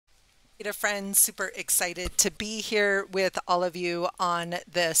Friends, super excited to be here with all of you on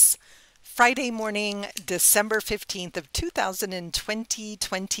this Friday morning, December 15th of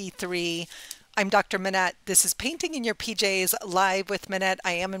 2023. I'm Dr. Minette. This is Painting in Your PJs live with Minette.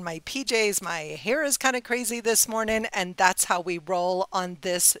 I am in my PJs. My hair is kind of crazy this morning, and that's how we roll on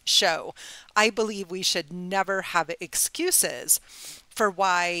this show. I believe we should never have excuses for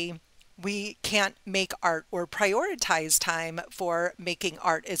why we can't make art or prioritize time for making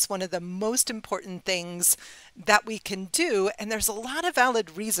art. It's one of the most important things that we can do, and there's a lot of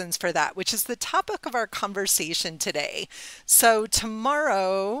valid reasons for that, which is the topic of our conversation today. So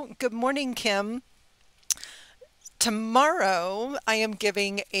tomorrow, good morning, Kim. Tomorrow, I am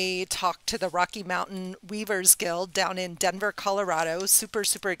giving a talk to the Rocky Mountain Weavers Guild down in Denver, Colorado. Super,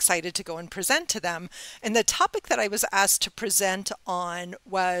 super excited to go and present to them. And the topic that I was asked to present on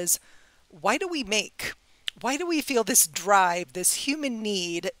was, why do we make? Why do we feel this drive, this human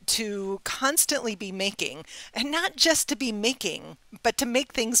need to constantly be making, and not just to be making, but to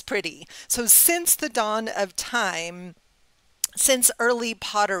make things pretty? So since the dawn of time, since early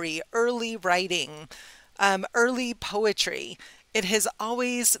pottery, early writing, early poetry, it has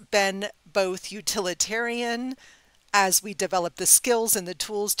always been both utilitarian, as we develop the skills and the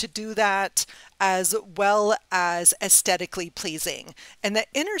tools to do that, as well as aesthetically pleasing. And the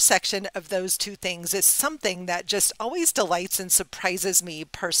intersection of those two things is something that just always delights and surprises me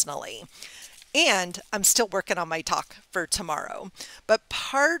personally. And I'm still working on my talk for tomorrow. But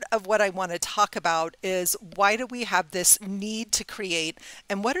part of what I want to talk about is, why do we have this need to create,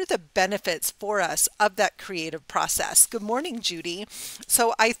 and what are the benefits for us of that creative process? Good morning, Judy.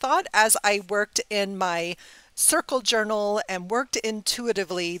 So I thought, as I worked in my circle journal and worked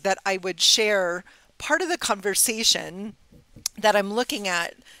intuitively, that I would share part of the conversation that I'm looking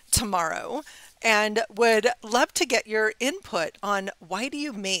at tomorrow, and would love to get your input on, why do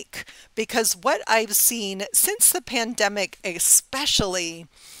you make? Because what I've seen since the pandemic especially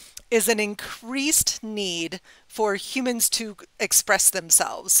is an increased need for humans to express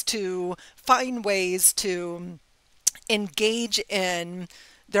themselves, to find ways to engage in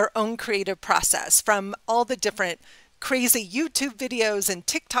their own creative process, from all the different crazy YouTube videos and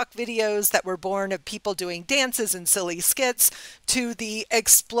TikTok videos that were born of people doing dances and silly skits, to the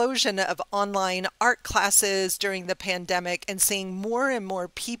explosion of online art classes during the pandemic, and seeing more and more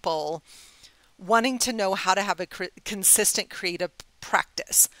people wanting to know how to have a consistent creative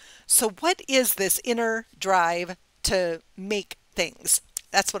practice. So what is this inner drive to make things?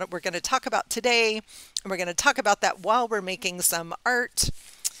 That's what we're going to talk about today. And we're going to talk about that while we're making some art.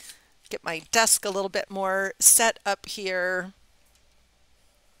 Get my desk a little bit more set up here.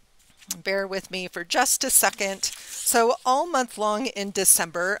 Bear with me for just a second. So all month long in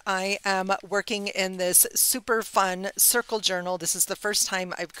December, I am working in this super fun circle journal. This is the first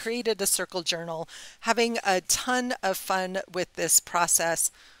time I've created a circle journal, having a ton of fun with this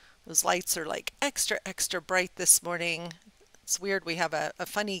process. Those lights are like extra, extra bright this morning. It's weird, we have a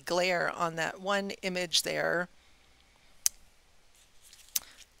funny glare on that one image there.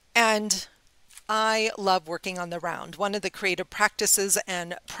 And I love working on the round. One of the creative practices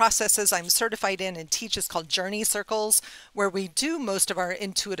and processes I'm certified in and teach is called Journey Circles, where we do most of our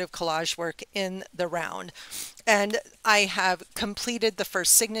intuitive collage work in the round. And I have completed the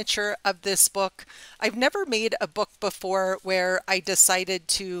first signature of this book. I've never made a book before where I decided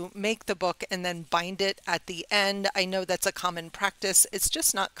to make the book and then bind it at the end. I know that's a common practice. It's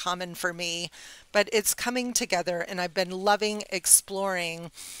just not common for me, but it's coming together, and I've been loving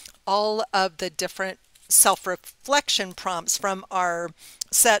exploring all of the different self-reflection prompts from our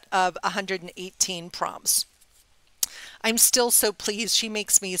set of 118 prompts. I'm still so pleased. She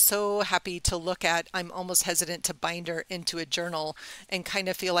makes me so happy to look at. I'm almost hesitant to bind her into a journal and kind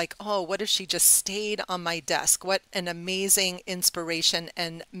of feel like, oh, what if she just stayed on my desk? What an amazing inspiration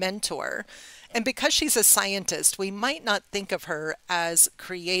and mentor. And because she's a scientist, we might not think of her as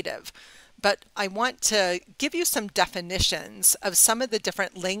creative. But I want to give you some definitions of some of the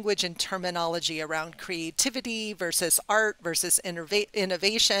different language and terminology around creativity versus art versus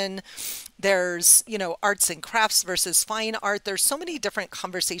innovation. There's, arts and crafts versus fine art. There's so many different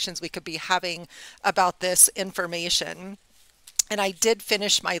conversations we could be having about this information. And I did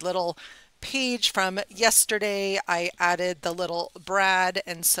finish my little page from yesterday. I added the little brad,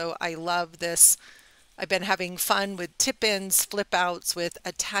 and so I love this. I've been having fun with tip-ins, flip-outs, with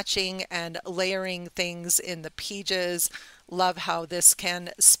attaching and layering things in the pages. Love how this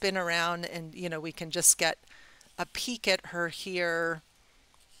can spin around, and we can just get a peek at her here.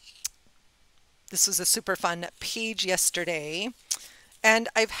 This was a super fun page yesterday. And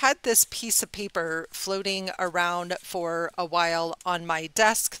I've had this piece of paper floating around for a while on my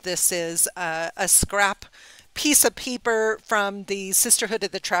desk. This is a scrap piece of paper from the Sisterhood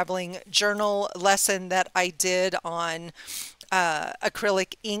of the Traveling Journal lesson that I did on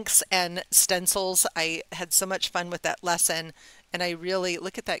acrylic inks and stencils. I had so much fun with that lesson, and I really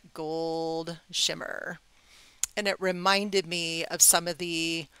look at that gold shimmer. And it reminded me of some of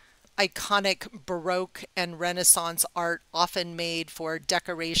the iconic Baroque and Renaissance art often made for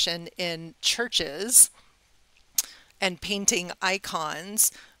decoration in churches and painting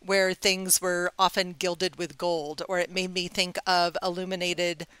icons where things were often gilded with gold, or it made me think of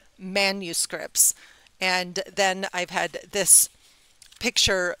illuminated manuscripts. And then I've had this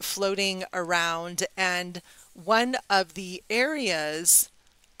picture floating around, and one of the areas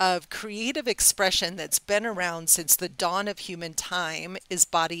of creative expression that's been around since the dawn of human time is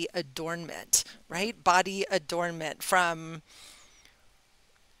body adornment, right? Body adornment, from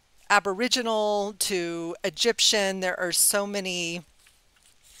Aboriginal to Egyptian. There are so many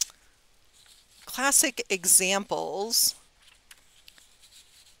classic examples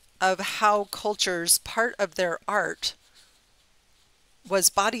of how cultures, part of their art was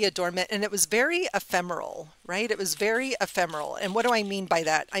body adornment, and it was very ephemeral, right? It was very ephemeral. And what do I mean by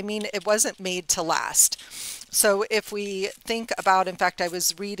that? I mean, it wasn't made to last. So if we think about, in fact, I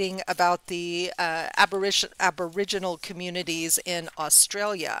was reading about the Aboriginal communities in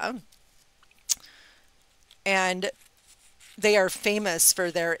Australia, and they are famous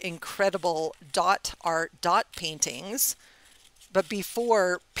for their incredible dot art, dot paintings. But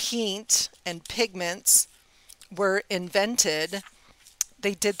before paint and pigments were invented,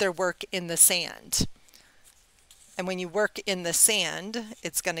 they did their work in the sand. And when you work in the sand,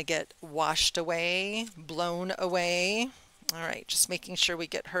 it's going to get washed away, blown away. All right, just making sure we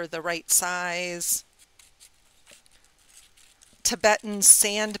get her the right size. Tibetan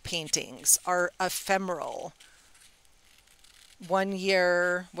sand paintings are ephemeral. One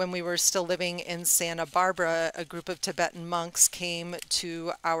year, when we were still living in Santa Barbara, a group of Tibetan monks came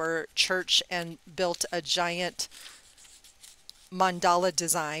to our church and built a giant mandala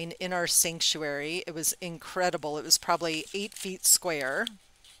design in our sanctuary. It was incredible. It was probably 8 feet square.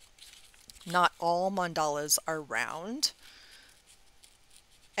 Not all mandalas are round.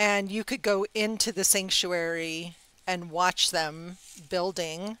 And you could go into the sanctuary and watch them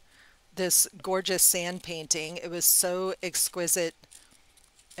building this gorgeous sand painting. It was so exquisite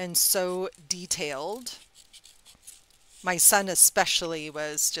and so detailed. My son especially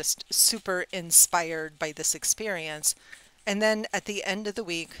was just super inspired by this experience. And then at the end of the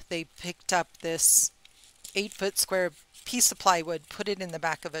week, they picked up this 8-foot square piece of plywood, put it in the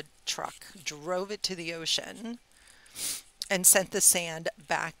back of a truck, drove it to the ocean, and sent the sand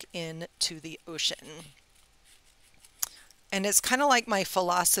back into the ocean. And it's kind of like my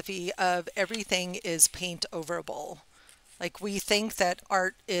philosophy of everything is paint overable. Like, we think that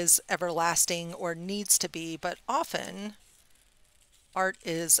art is everlasting or needs to be, but often art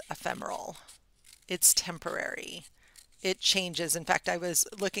is ephemeral. It's temporary. It changes. In fact, I was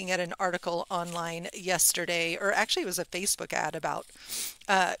looking at an article online yesterday, or actually it was a Facebook ad about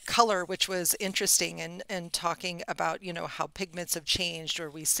color, which was interesting, and talking about, you know, how pigments have changed,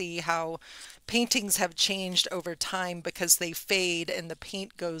 or we see how paintings have changed over time because they fade and the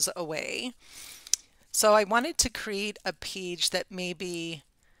paint goes away. So I wanted to create a page that maybe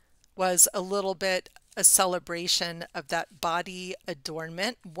was a little bit a celebration of that body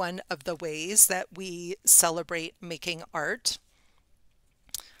adornment, one of the ways that we celebrate making art.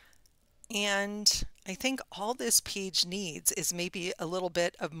 And I think all this page needs is maybe a little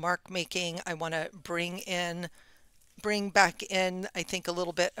bit of mark making. I want to bring back in, I think, a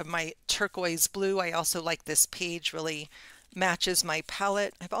little bit of my turquoise blue. I also like this page, really matches my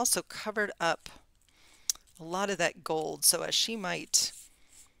palette. I've also covered up a lot of that gold, so as she might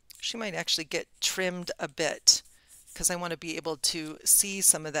actually get trimmed a bit, because I want to be able to see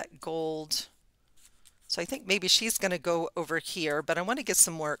some of that gold. So I think maybe she's going to go over here, but I want to get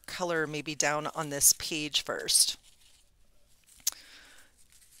some more color maybe down on this page first.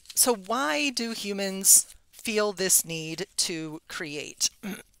 So why do humans feel this need to create?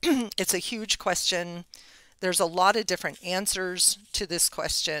 It's a huge question. There's a lot of different answers to this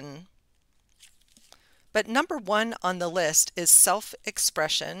question. But number one on the list is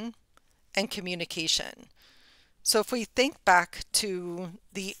self-expression and communication. So if we think back to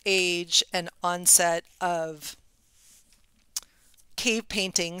the age and onset of cave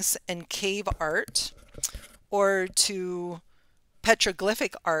paintings and cave art, or to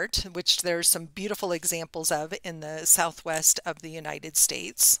petroglyphic art, which there's some beautiful examples of in the southwest of the United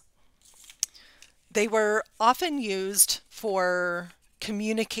States, they were often used for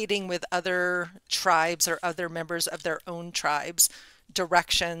communicating with other tribes or other members of their own tribes,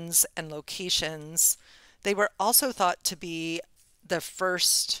 directions and locations. They were also thought to be the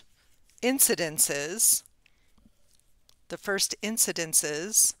first incidences,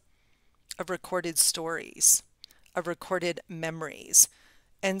 of recorded stories, of recorded memories.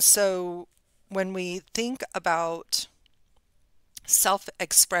 And so when we think about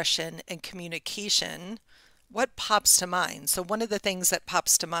self-expression and communication, what pops to mind? So one of the things that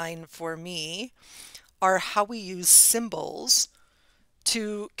pops to mind for me are how we use symbols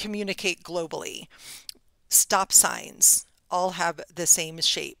to communicate globally. Stop signs all have the same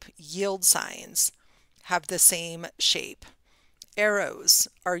shape. Yield signs have the same shape. Arrows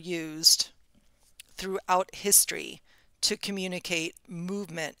are used throughout history to communicate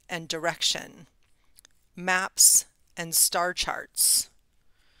movement and direction. Maps and star charts,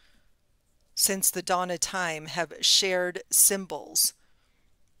 since the dawn of time, have shared symbols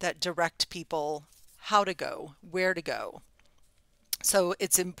that direct people how to go, where to go. So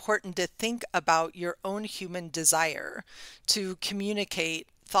it's important to think about your own human desire to communicate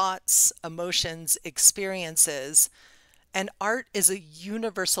thoughts, emotions, experiences. And art is a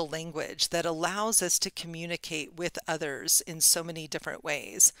universal language that allows us to communicate with others in so many different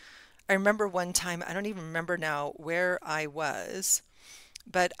ways. I remember one time, I don't even remember now where I was,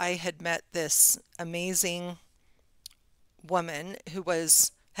 but I had met this amazing woman who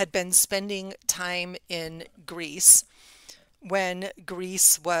had been spending time in Greece when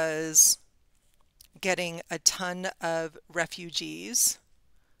Greece was getting a ton of refugees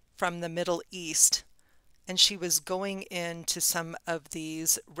from the Middle East. And she was going into some of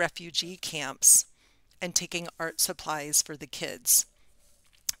these refugee camps and taking art supplies for the kids,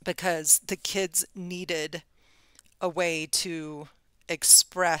 because the kids needed a way to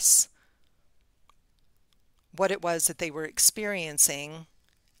express what it was that they were experiencing,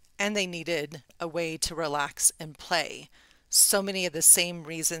 and they needed a way to relax and play. So many of the same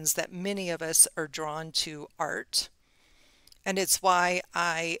reasons that many of us are drawn to art. And it's why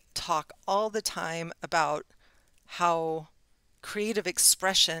I talk all the time about how creative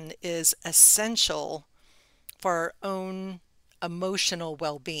expression is essential for our own emotional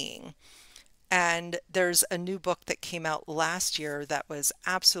well-being. And there's a new book that came out last year that was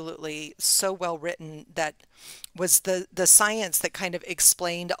absolutely so well written, that was the science that kind of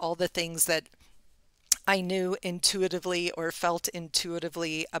explained all the things that I knew intuitively or felt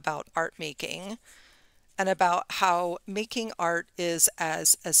intuitively about art making, and about how making art is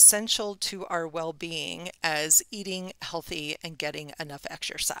as essential to our well-being as eating healthy and getting enough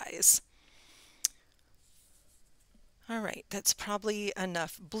exercise. All right, that's probably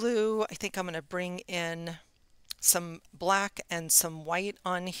enough blue. I think I'm going to bring in some black and some white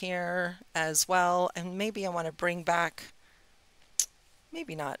on here as well. And maybe I want to bring back,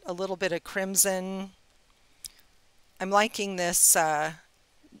 maybe not, a little bit of crimson. I'm liking this,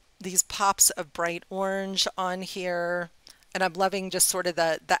 these pops of bright orange on here. And I'm loving just sort of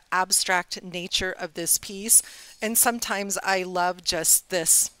the abstract nature of this piece. And sometimes I love just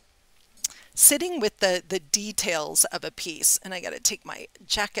this sitting with the details of a piece. And I got to take my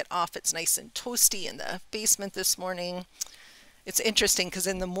jacket off. It's nice and toasty in the basement this morning. It's interesting because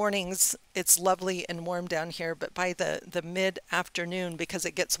in the mornings it's lovely and warm down here, but by the mid-afternoon, because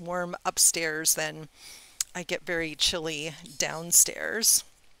it gets warm upstairs, then I get very chilly downstairs.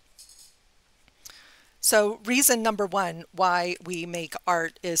 So reason number one why we make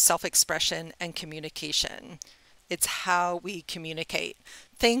art is self-expression and communication. It's how we communicate.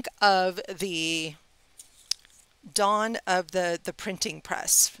 Think of the dawn of the printing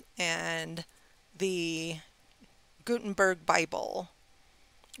press and the Gutenberg Bible,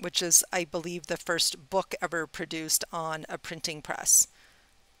 which is, I believe, the first book ever produced on a printing press.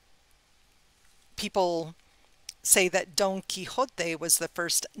 People say that Don Quixote was the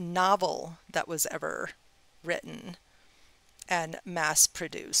first novel that was ever written and mass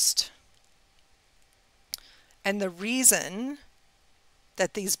produced. And the reason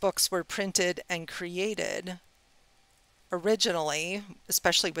that these books were printed and created originally,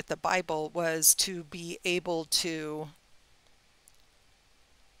 especially with the Bible, was to be able to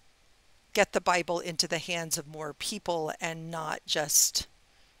get the Bible into the hands of more people and not just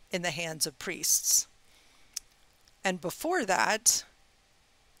in the hands of priests. And before that,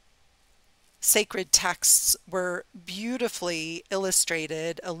 sacred texts were beautifully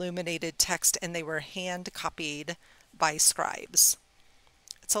illustrated, illuminated text, and they were hand copied by scribes.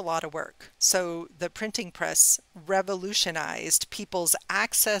 It's a lot of work. So the printing press revolutionized people's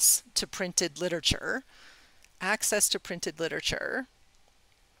access to printed literature.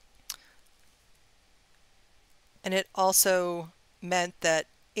 And it also meant that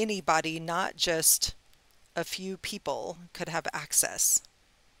anybody, not just a few people, could have access.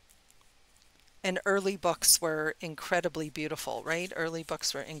 And early books were incredibly beautiful, right? Early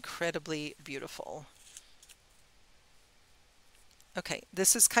books were incredibly beautiful. Okay,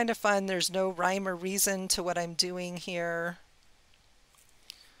 this is kind of fun. There's no rhyme or reason to what I'm doing here.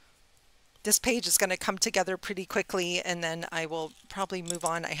 This page is going to come together pretty quickly, and then I will probably move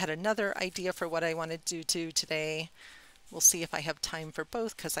on. I had another idea for what I wanted to do today. We'll see if I have time for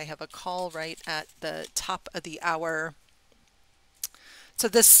both because I have a call right at the top of the hour. So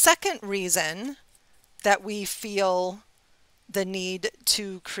the second reason that we feel the need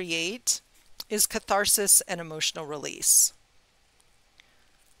to create is catharsis and emotional release.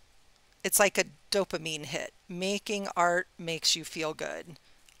 It's like a dopamine hit. Making art makes you feel good.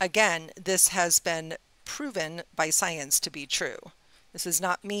 Again, this has been proven by science to be true. This is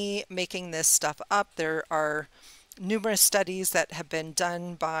not me making this stuff up. There are numerous studies that have been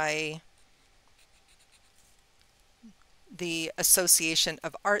done by the Association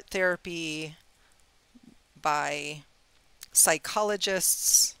of Art Therapy, by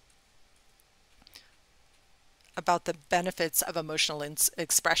psychologists, about the benefits of emotional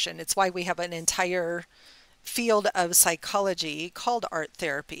expression. It's why we have an entire field of psychology called art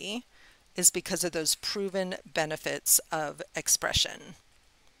therapy, is because of those proven benefits of expression.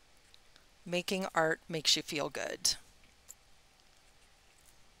 Making art makes you feel good.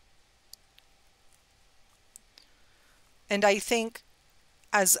 And I think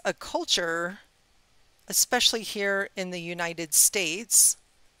as a culture, especially here in the United States,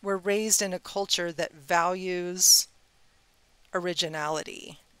 we're raised in a culture that values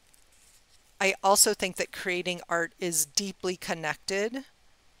originality. I also think that creating art is deeply connected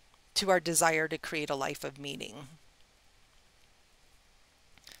to our desire to create a life of meaning,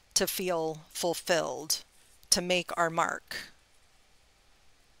 to feel fulfilled, to make our mark.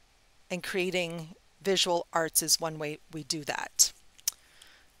 And creating visual arts is one way we do that.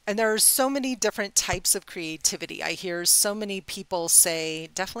 And there are so many different types of creativity. I hear so many people say,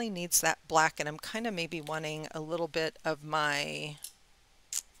 definitely needs that black, and I'm kind of maybe wanting a little bit of my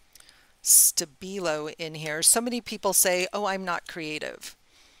Stabilo in here. So many people say, oh, I'm not creative.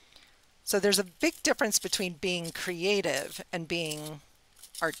 So there's a big difference between being creative and being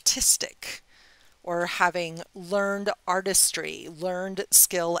artistic, or having learned artistry, learned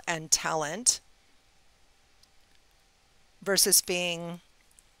skill and talent, versus being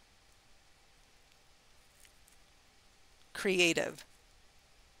creative.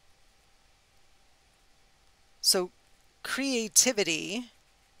 So creativity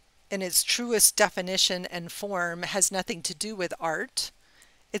in its truest definition and form has nothing to do with art.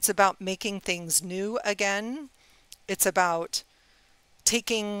 It's about making things new again. It's about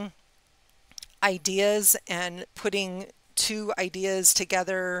taking ideas and putting two ideas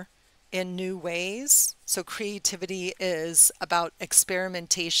together in new ways. So creativity is about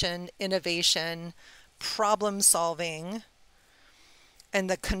experimentation, innovation, problem solving, and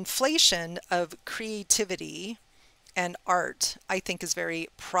the conflation of creativity and art, I think, is very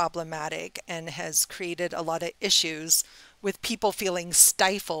problematic and has created a lot of issues with people feeling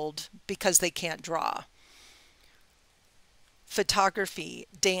stifled because they can't draw. Photography,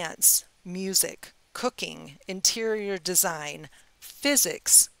 dance, music, cooking, interior design,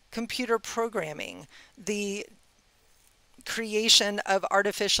 physics, computer programming, the creation of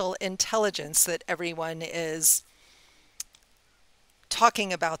artificial intelligence that everyone is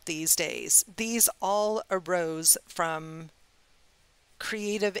talking about these days. These all arose from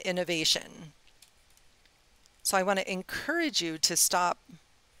creative innovation. So I want to encourage you to stop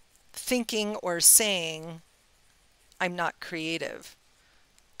thinking or saying, I'm not creative,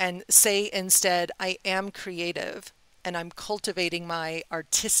 and say instead, I am creative and I'm cultivating my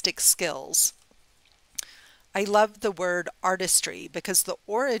artistic skills. I love the word artistry because the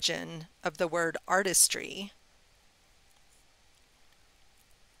origin of the word artistry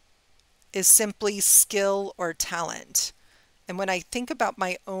is simply skill or talent. And when I think about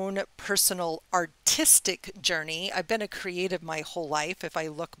my own personal artistic journey, I've been a creative my whole life. If I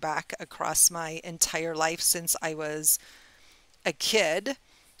look back across my entire life since I was a kid,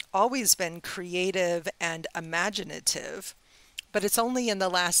 always been creative and imaginative. But it's only in the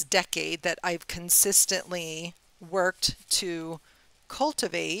last decade that I've consistently worked to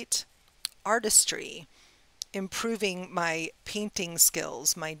cultivate artistry, improving my painting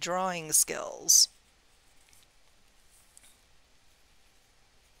skills, my drawing skills.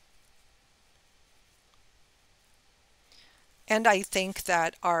 And I think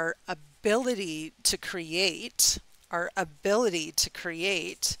that our ability to create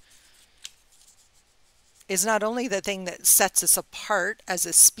is not only the thing that sets us apart as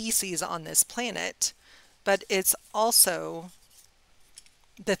a species on this planet, but it's also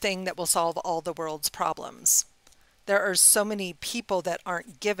the thing that will solve all the world's problems. There are so many people that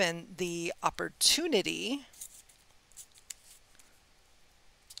aren't given the opportunity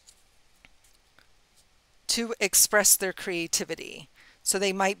to express their creativity. So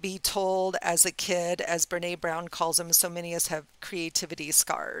they might be told as a kid, as Brene Brown calls them, so many of us have creativity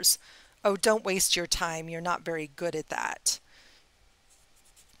scars. Oh, don't waste your time. You're not very good at that.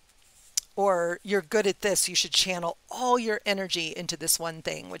 Or you're good at this. You should channel all your energy into this one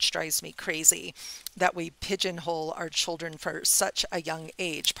thing, which drives me crazy that we pigeonhole our children for such a young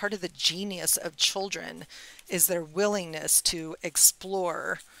age. Part of the genius of children is their willingness to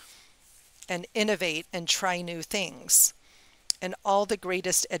explore and innovate and try new things. And all the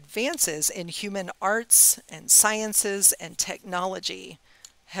greatest advances in human arts and sciences and technology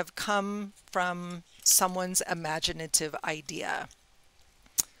have come from someone's imaginative idea.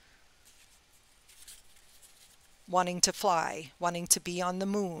 Wanting to fly, wanting to be on the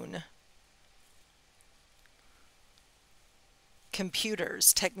moon.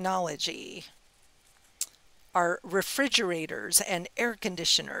 Computers, technology, our refrigerators and air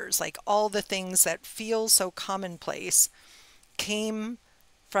conditioners, like all the things that feel so commonplace, came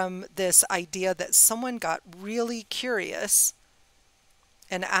from this idea that someone got really curious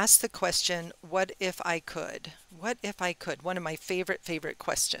and asked the question, what if I could? What if I could? One of my favorite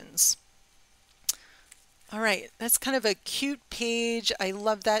questions. All right, that's kind of a cute page. I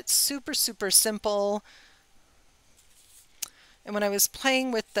love that. Super simple. And when I was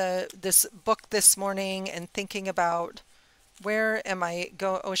playing with this book this morning and thinking about where am I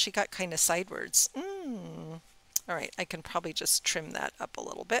go? Oh, she got kind of sideways. All right, I can probably just trim that up a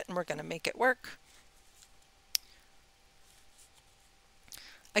little bit and we're going to make it work.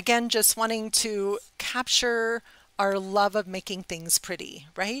 Again, just wanting to capture our love of making things pretty,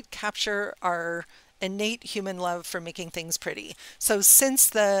 right? Capture our innate human love for making things pretty. So since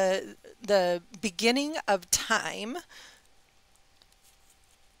the beginning of time,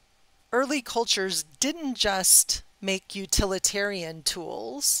 early cultures didn't just make utilitarian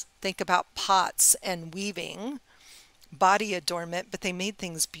tools, think about pots and weaving, body adornment, but they made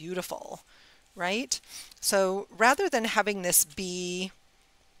things beautiful, right? So rather than having this be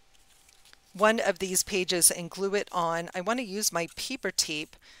one of these pages and glue it on, I want to use my paper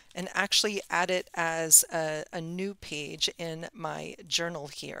tape and actually add it as a new page in my journal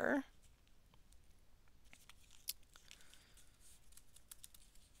here.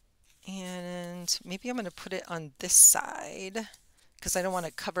 And maybe I'm going to put it on this side because I don't want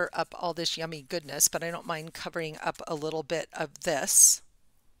to cover up all this yummy goodness, but I don't mind covering up a little bit of this.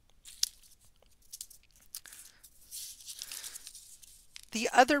 The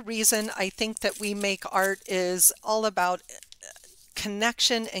other reason I think that we make art is all about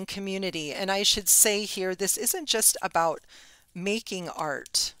connection and community. And I should say here, this isn't just about making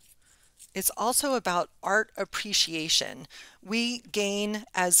art. It's also about art appreciation. We gain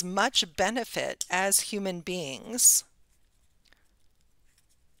as much benefit as human beings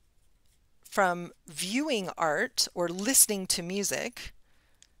from viewing art or listening to music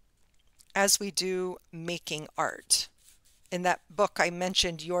as we do making art. In that book I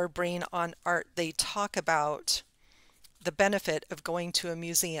mentioned, Your Brain on Art, they talk about the benefit of going to a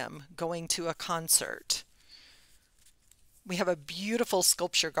museum, going to a concert. We have a beautiful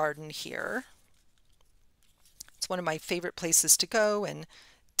sculpture garden here. It's one of my favorite places to go and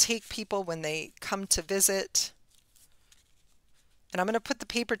take people when they come to visit. And I'm going to put the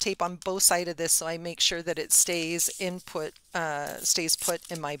paper tape on both sides of this so I make sure that it stays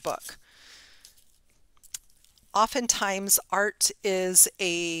put in my book. Oftentimes art is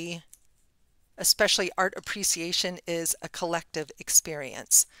especially art appreciation is a collective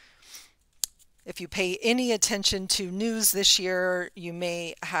experience. If you pay any attention to news this year, you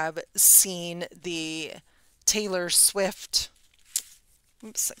may have seen the Taylor Swift,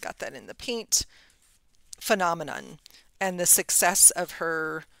 oops, I got that in the paint, phenomenon and the success of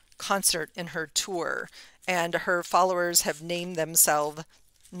her concert and her tour. And her followers have named themselves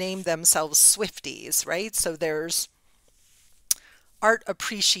Swifties, right? So there's art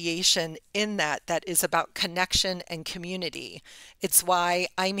appreciation in that is about connection and community. It's why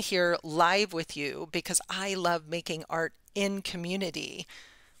I'm here live with you, because I love making art in community.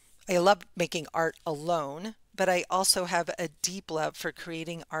 I love making art alone, but I also have a deep love for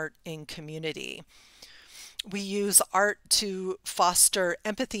creating art in community. We use art to foster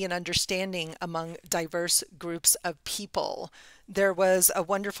empathy and understanding among diverse groups of people. There was a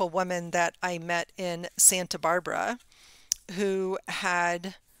wonderful woman that I met in Santa Barbara who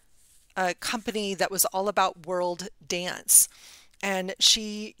had a company that was all about world dance. And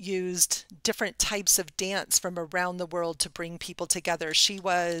she used different types of dance from around the world to bring people together.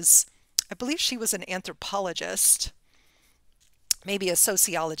 I believe she was an anthropologist, maybe a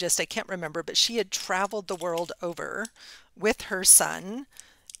sociologist, I can't remember, but she had traveled the world over with her son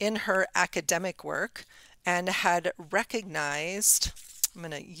in her academic work and had recognized, I'm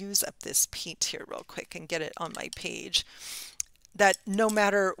going to use up this paint here real quick and get it on my page, that no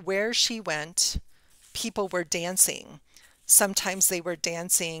matter where she went, people were dancing. Sometimes they were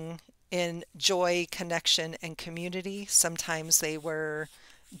dancing in joy, connection, and community. Sometimes they were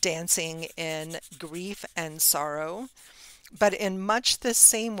dancing in grief and sorrow. But in much the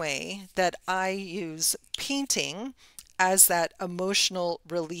same way that I use painting as that emotional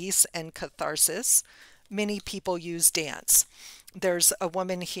release and catharsis, many people use dance. There's a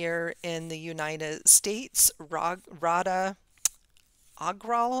woman here in the United States, Rada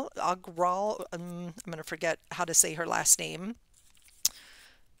Agrawal, I'm going to forget how to say her last name.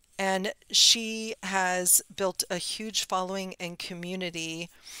 And she has built a huge following and community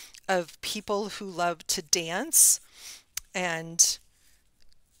of people who love to dance and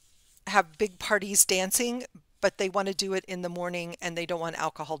have big parties dancing, but they want to do it in the morning and they don't want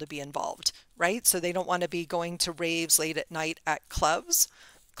alcohol to be involved, right? So they don't want to be going to raves late at night at clubs,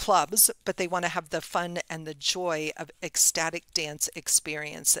 but they want to have the fun and the joy of ecstatic dance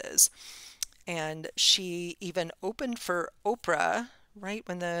experiences. And she even opened for Oprah, right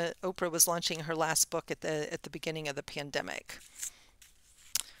when the Oprah was launching her last book at the beginning of the pandemic.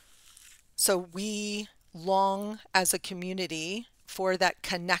 So we long as a community for that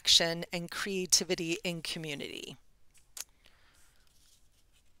connection and creativity in community.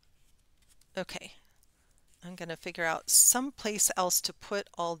 Okay, I'm going to figure out someplace else to put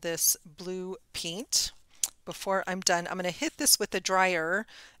all this blue paint. Before I'm done, I'm going to hit this with the dryer,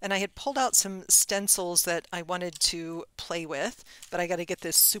 and I had pulled out some stencils that I wanted to play with, but I got to get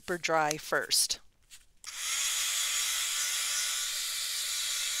this super dry first.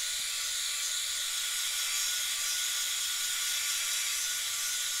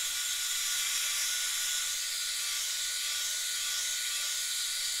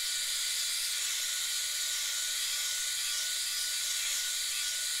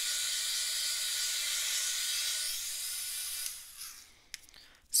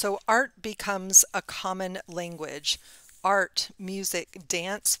 So art becomes a common language. Art, music,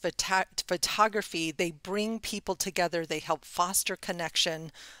 dance, photography, they bring people together. They help foster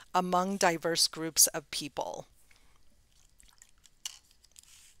connection among diverse groups of people.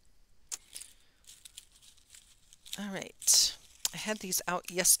 All right. I had these out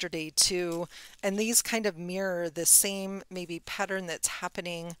yesterday too, and these kind of mirror the same maybe pattern that's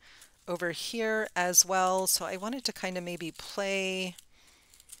happening over here as well. So I wanted to kind of maybe play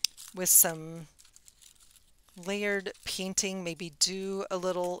with some layered painting, maybe do a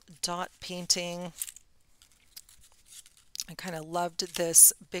little dot painting. I kind of loved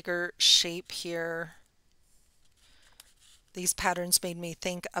this bigger shape here. These patterns made me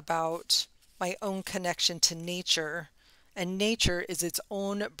think about my own connection to nature, and nature is its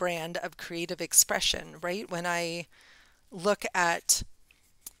own brand of creative expression, right? When I look at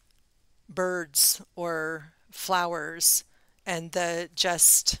birds or flowers and the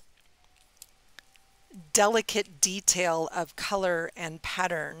just delicate detail of color and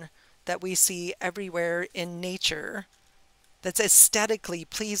pattern that we see everywhere in nature that's aesthetically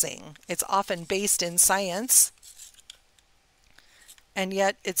pleasing. It's often based in science, and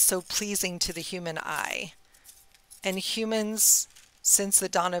yet it's so pleasing to the human eye. And humans, since the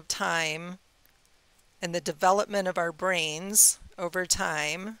dawn of time and the development of our brains over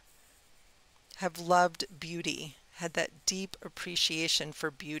time, have loved beauty, had that deep appreciation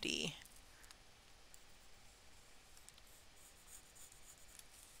for beauty.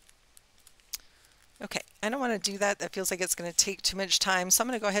 Okay, I don't want to do that. That feels like it's going to take too much time. So I'm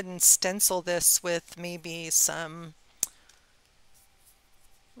going to go ahead and stencil this with maybe some,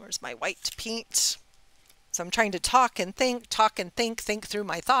 where's my white paint? So I'm trying to talk and think through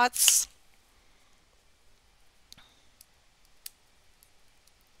my thoughts.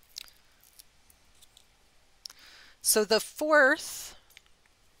 So the fourth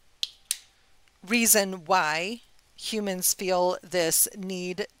reason why humans feel this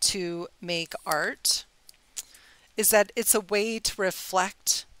need to make art is that it's a way to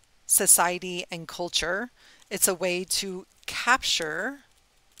reflect society and culture. It's a way to capture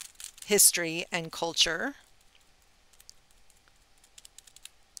history and culture.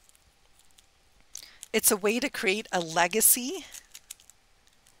 It's a way to create a legacy,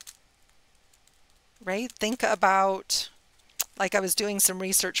 right? Think about like I was doing some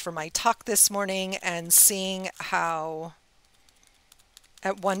research for my talk this morning and seeing how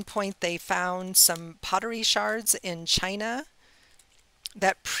at one point they found some pottery shards in China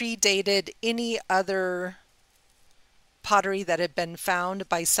that predated any other pottery that had been found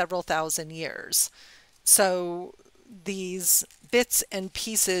by several thousand years. So these bits and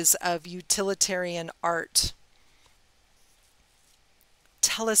pieces of utilitarian art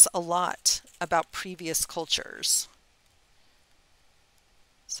tell us a lot about previous cultures.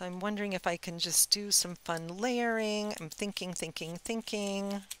 So I'm wondering if I can just do some fun layering. I'm thinking.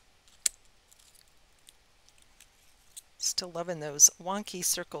 Still loving those wonky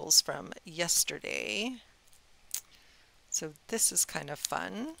circles from yesterday. So this is kind of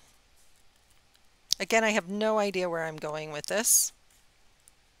fun. Again, I have no idea where I'm going with this.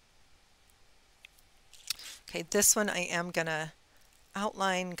 Okay, this one I am gonna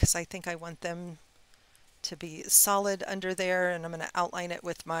outline because I think I want them to be solid under there, and I'm going to outline it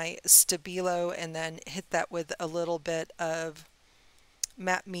with my Stabilo and then hit that with a little bit of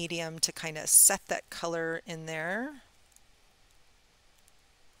matte medium to kind of set that color in there.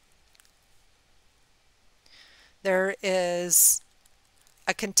 There is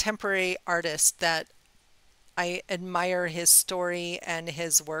a contemporary artist that I admire his story and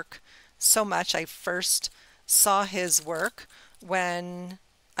his work so much. I first saw his work when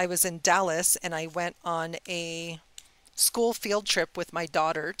I was in Dallas and I went on a school field trip with my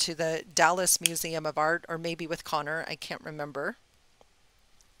daughter to the Dallas Museum of Art, or maybe with Connor, I can't remember.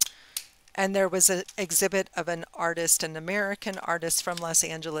 And there was an exhibit of an artist, an American artist from Los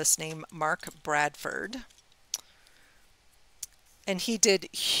Angeles named Mark Bradford. And he did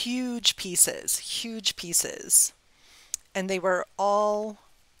huge pieces. And they were all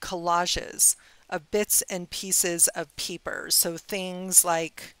collages of bits and pieces of paper. So things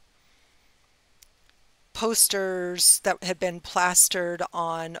like posters that had been plastered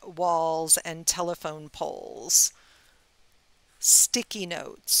on walls and telephone poles, sticky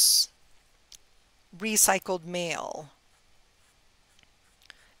notes, recycled mail.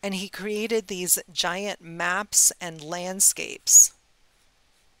 And he created these giant maps and landscapes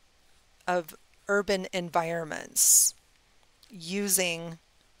of urban environments using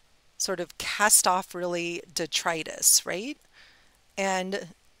sort of cast off really detritus, right? And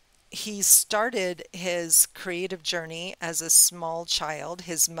he started his creative journey as a small child.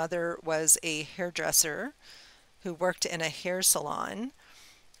 His mother was a hairdresser who worked in a hair salon,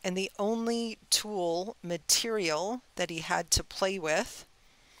 and the only tool material that he had to play with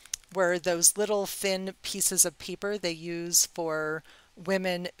were those little thin pieces of paper they use for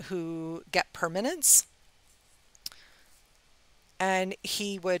women who get permanents. And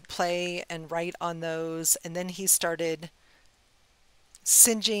he would play and write on those, and then he started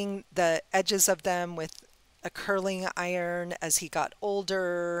singeing the edges of them with a curling iron as he got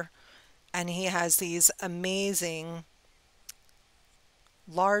older. And he has these amazing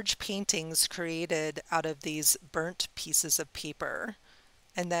large paintings created out of these burnt pieces of paper.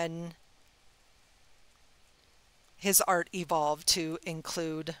 And then his art evolved to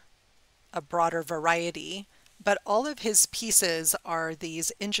include a broader variety. But all of his pieces are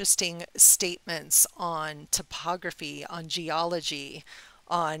these interesting statements on topography, on geology,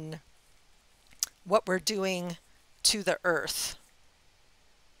 on what we're doing to the earth.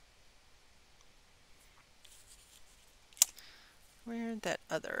 Where'd that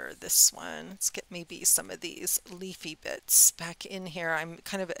other, this one, let's get maybe some of these leafy bits back in here. I'm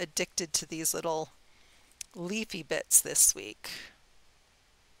kind of addicted to these little leafy bits this week.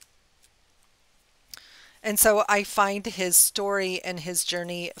 And so I find his story and his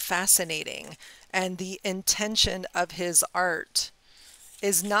journey fascinating. And the intention of his art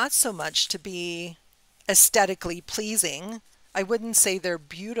is not so much to be aesthetically pleasing. I wouldn't say they're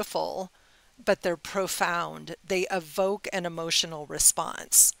beautiful, but they're profound. They evoke an emotional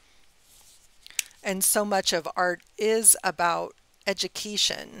response. And so much of art is about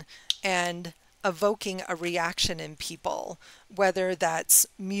education and evoking a reaction in people, whether that's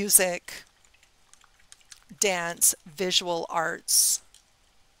music, dance, visual arts.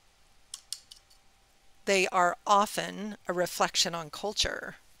 They are often a reflection on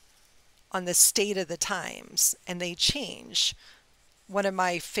culture, on the state of the times, and they change. One of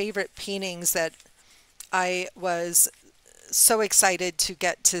my favorite paintings that I was so excited to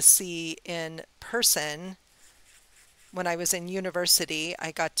get to see in person when I was in university.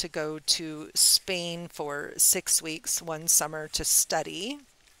 I got to go to Spain for 6 weeks one summer to study.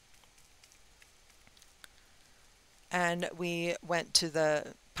 And we went to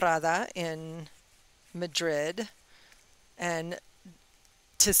the Prada in Madrid and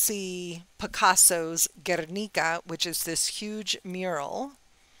to see Picasso's Guernica, which is this huge mural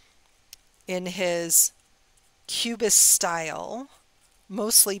in his Cubist style,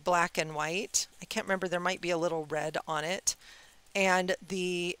 mostly black and white. I can't remember, there might be a little red on it. And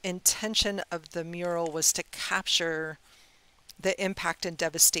the intention of the mural was to capture the impact and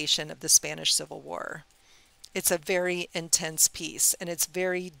devastation of the Spanish Civil War. It's a very intense piece, and it's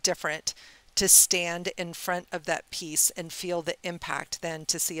very different to stand in front of that piece and feel the impact than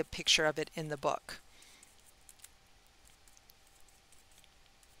to see a picture of it in the book.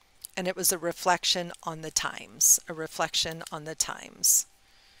 And it was a reflection on the times, a reflection on the times.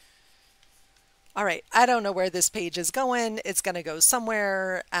 All right, I don't know where this page is going. It's going to go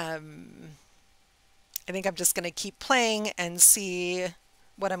somewhere. I think I'm just going to keep playing and see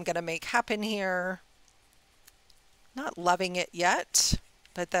what I'm going to make happen here. Not loving it yet,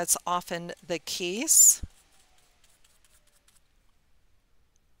 but that's often the case.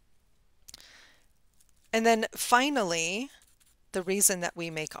 And then finally, the reason that we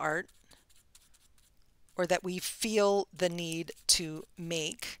make art, or that we feel the need to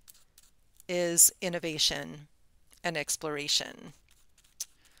make, is innovation and exploration.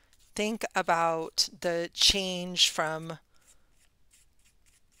 Think about the change from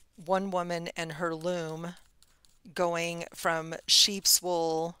one woman and her loom going from sheep's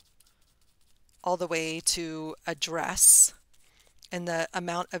wool all the way to a dress, and the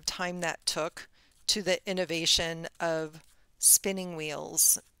amount of time that took, to the innovation of spinning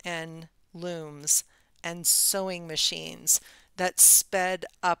wheels and looms and sewing machines that sped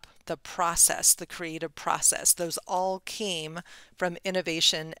up the process, the creative process. Those all came from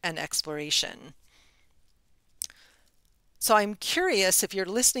innovation and exploration. So I'm curious, if you're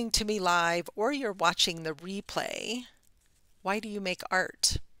listening to me live or you're watching the replay, why do you make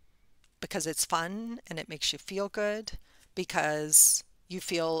art? Because it's fun and it makes you feel good? Because you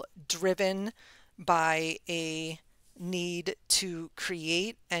feel driven by a need to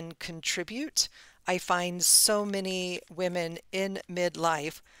create and contribute? I find so many women in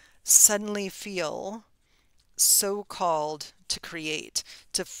midlife suddenly feel so called to create,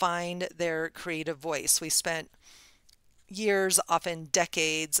 to find their creative voice. We spent years, often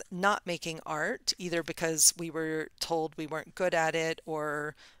decades, not making art, either because we were told we weren't good at it,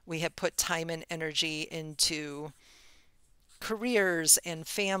 or we had put time and energy into careers and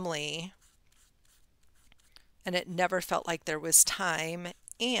family, and it never felt like there was time.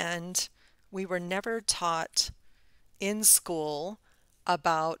 And we were never taught in school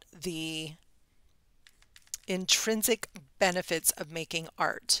about the intrinsic benefits of making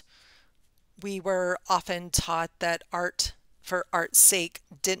art. We were often taught that art for art's sake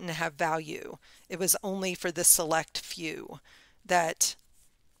didn't have value. It was only for the select few. That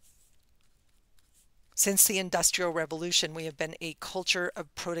since the Industrial Revolution, we have been a culture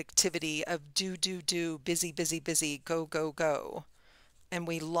of productivity, of do, busy, busy, busy, go, go, go. And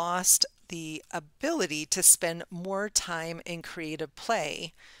we lost the ability to spend more time in creative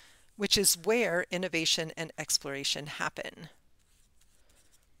play, which is where innovation and exploration happen.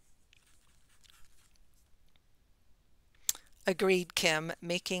 Agreed, Kim.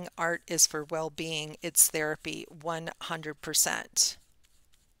 Making art is for well-being. It's therapy, 100%.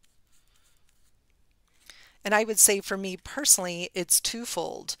 And I would say for me personally, it's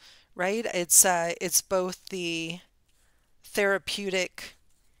twofold, right? It's both the therapeutic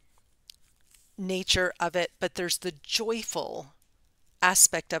nature of it, but there's the joyful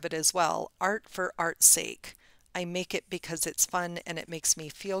aspect of it as well. Art for art's sake. I make it because it's fun and it makes me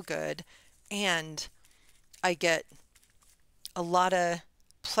feel good, and I get a lot of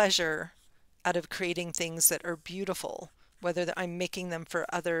pleasure out of creating things that are beautiful, whether I'm making them for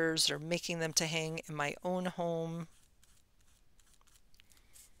others or making them to hang in my own home.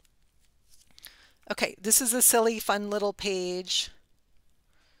 Okay, this is a silly, fun little page.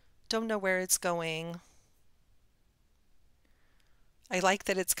 Don't know where it's going. I like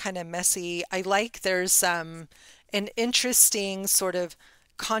that it's kind of messy. I like there's an interesting sort of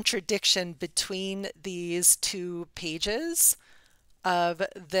contradiction between these two pages of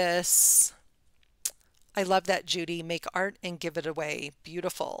this. I love that, Judy. Make art and give it away.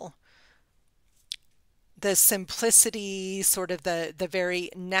 Beautiful. The simplicity, sort of the very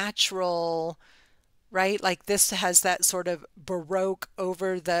natural, right? Like this has that sort of Baroque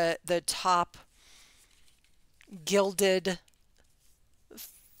over the top gilded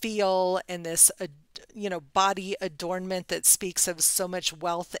feel, and this body adornment that speaks of so much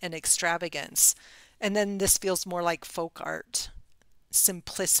wealth and extravagance. And then this feels more like folk art,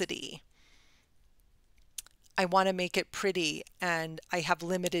 simplicity. I want to make it pretty, and I have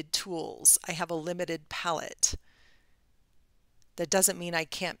limited tools. I have a limited palette. That doesn't mean I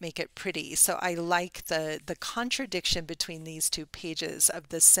can't make it pretty. So I like the contradiction between these two pages of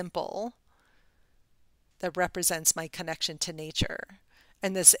the simple that represents my connection to nature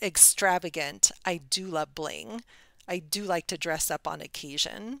and this extravagant. I do love bling. I do like to dress up on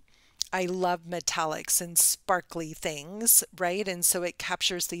occasion. I love metallics and sparkly things, right? And so it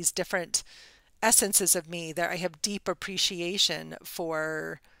captures these different essences of me that I have deep appreciation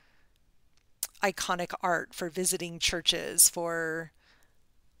for iconic art, for visiting churches, for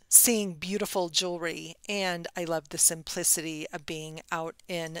seeing beautiful jewelry, and I love the simplicity of being out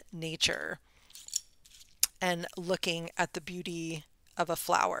in nature and looking at the beauty of a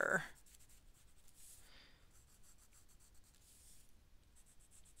flower.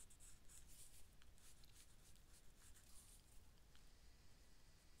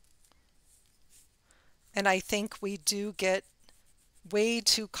 And I think we do get way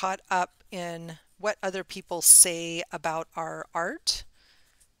too caught up in what other people say about our art,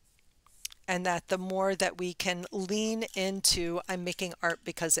 and that the more that we can lean into, I'm making art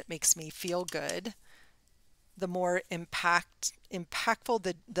because it makes me feel good, the more impactful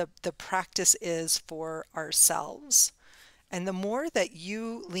the practice is for ourselves. And the more that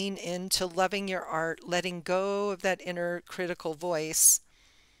you lean into loving your art, letting go of that inner critical voice,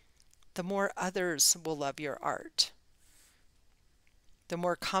 the more others will love your art. The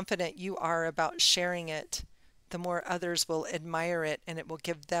more confident you are about sharing it, the more others will admire it, and it will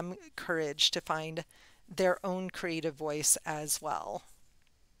give them courage to find their own creative voice as well.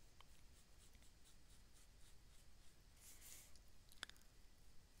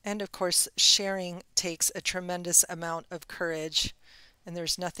 And of course, sharing takes a tremendous amount of courage, and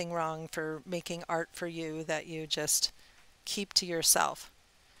there's nothing wrong for making art for you that you just keep to yourself.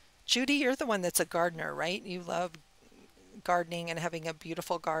 Judy, you're the one that's a gardener, right? You love gardening and having a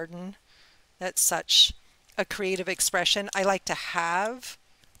beautiful garden. That's such a creative expression. I like to have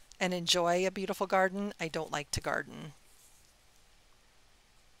and enjoy a beautiful garden. I don't like to garden.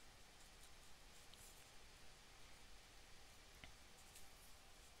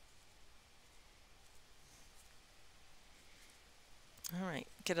 All right,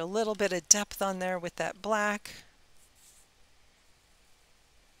 get a little bit of depth on there with that black.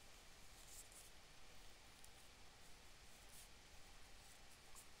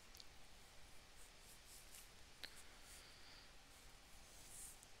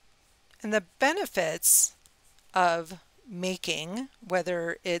 And the benefits of making,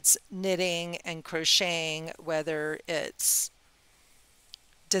 whether it's knitting and crocheting, whether it's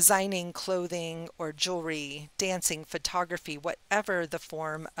designing clothing or jewelry, dancing, photography, whatever the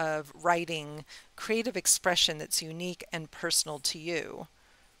form of writing, creative expression that's unique and personal to you.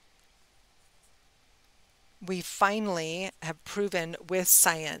 We finally have proven with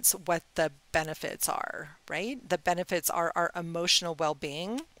science what the benefits are, right? The benefits are our emotional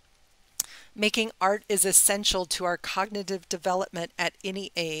well-being. Making art is essential to our cognitive development at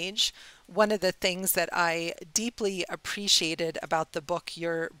any age. One of the things that I deeply appreciated about the book,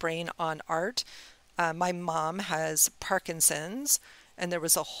 Your Brain on Art, my mom has Parkinson's, and there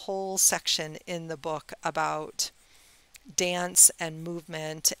was a whole section in the book about dance and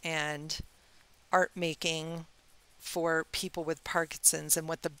movement and art making for people with Parkinson's and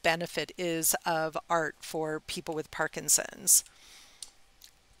what the benefit is of art for people with Parkinson's.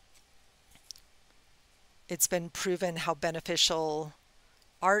 It's been proven how beneficial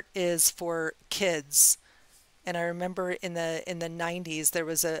art is for kids. And I remember in the 90s there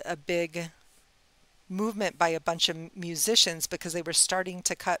was a big movement by a bunch of musicians because they were starting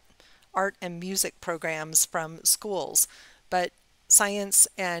to cut art and music programs from schools. But science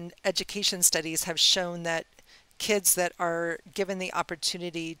and education studies have shown that kids that are given the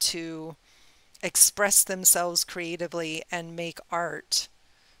opportunity to express themselves creatively and make art,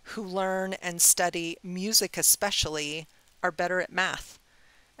 who learn and study music especially, are better at math.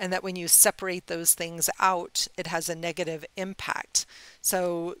 And that when you separate those things out, it has a negative impact.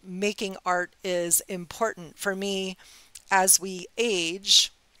 So making art is important for me as we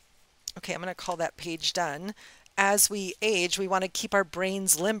age. Okay, I'm going to call that page done. As we age, we want to keep our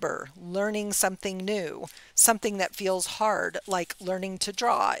brains limber, learning something new, something that feels hard, like learning to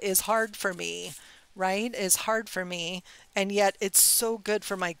draw is hard for me, right? Is hard for me. And yet it's so good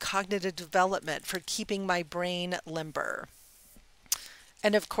for my cognitive development, for keeping my brain limber.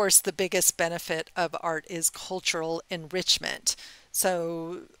 And of course, the biggest benefit of art is cultural enrichment.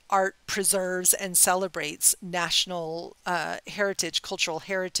 So art preserves and celebrates national heritage, cultural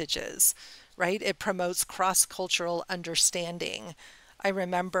heritages, right? It promotes cross-cultural understanding. I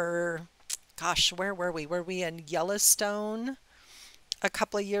remember, gosh, where were we? Were we in Yellowstone a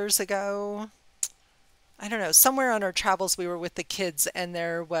couple of years ago? I don't know, somewhere on our travels we were with the kids and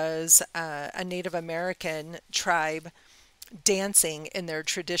there was a Native American tribe dancing in their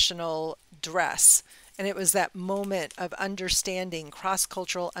traditional dress. And it was that moment of understanding,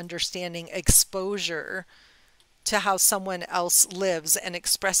 cross-cultural understanding, exposure to how someone else lives and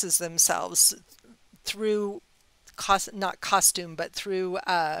expresses themselves through not costume, but through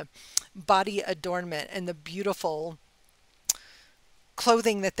body adornment and the beautiful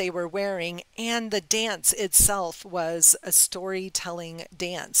clothing that they were wearing, and the dance itself was a storytelling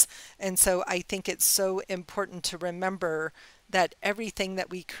dance. And so I think it's so important to remember that everything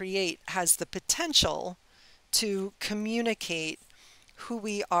that we create has the potential to communicate who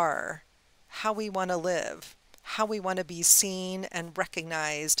we are, how we want to live, how we want to be seen and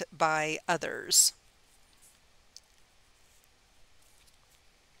recognized by others.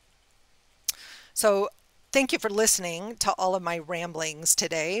 So thank you for listening to all of my ramblings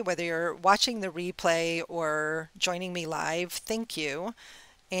today. Whether you're watching the replay or joining me live, thank you.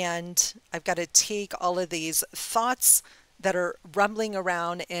 And I've got to take all of these thoughts that are rumbling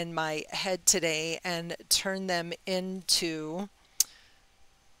around in my head today and turn them into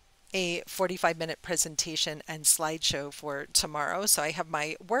a 45-minute presentation and slideshow for tomorrow. So I have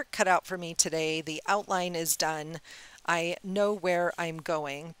my work cut out for me today. The outline is done. I know where I'm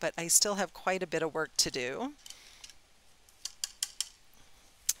going, but I still have quite a bit of work to do.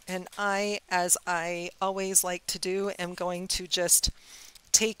 And I, as I always like to do, am going to just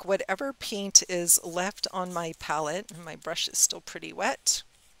take whatever paint is left on my palette, and my brush is still pretty wet,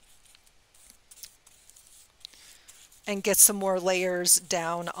 and get some more layers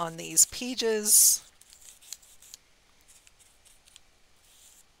down on these pages.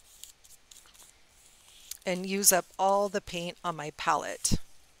 And use up all the paint on my palette.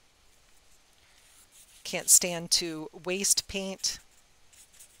 Can't stand to waste paint.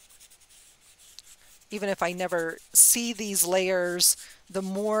 Even if I never see these layers, the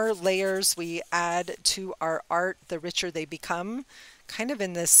more layers we add to our art, the richer they become. Kind of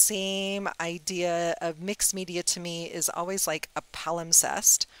in the same idea of mixed media, to me is always like a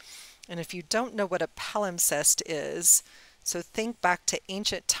palimpsest. And if you don't know what a palimpsest is, so think back to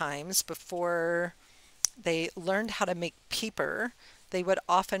ancient times before they learned how to make paper. They would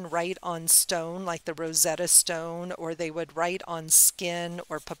often write on stone, like the Rosetta Stone, or they would write on skin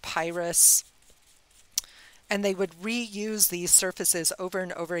or papyrus. And they would reuse these surfaces over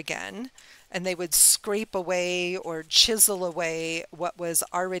and over again, and they would scrape away or chisel away what was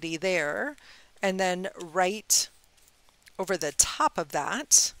already there, and then write over the top of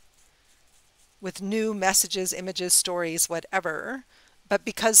that with new messages, images, stories, whatever. But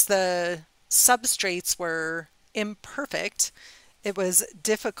because the substrates were imperfect, it was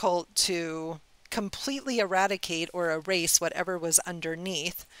difficult to completely eradicate or erase whatever was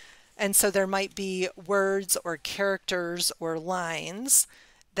underneath. And so there might be words or characters or lines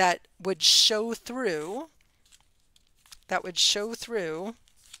that would show through,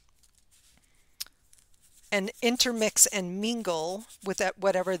 and intermix and mingle with that,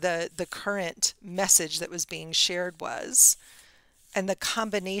 whatever the current message that was being shared was. And the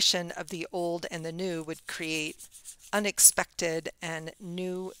combination of the old and the new would create unexpected and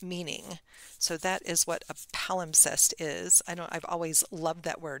new meaning. So that is what a palimpsest is. I've always loved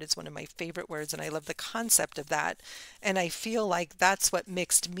that word. It's one of my favorite words, and I love the concept of that. And I feel like that's what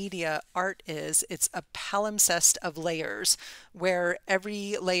mixed media art is. It's a palimpsest of layers, where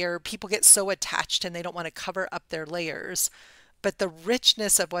every layer, people get so attached and they don't want to cover up their layers. But the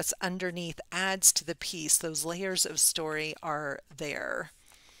richness of what's underneath adds to the piece. Those layers of story are there.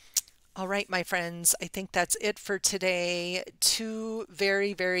 All right, my friends, I think that's it for today. Two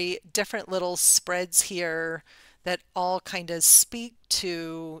very, very different little spreads here that all kind of speak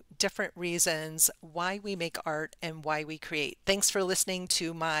to different reasons why we make art and why we create. Thanks for listening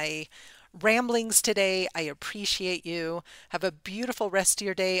to my ramblings today. I appreciate you. Have a beautiful rest of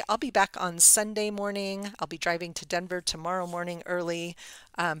your day. I'll be back on Sunday morning. I'll be driving to Denver tomorrow morning early,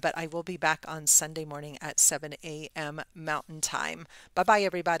 but I will be back on Sunday morning at 7 a.m. Mountain Time. Bye-bye,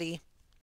 everybody.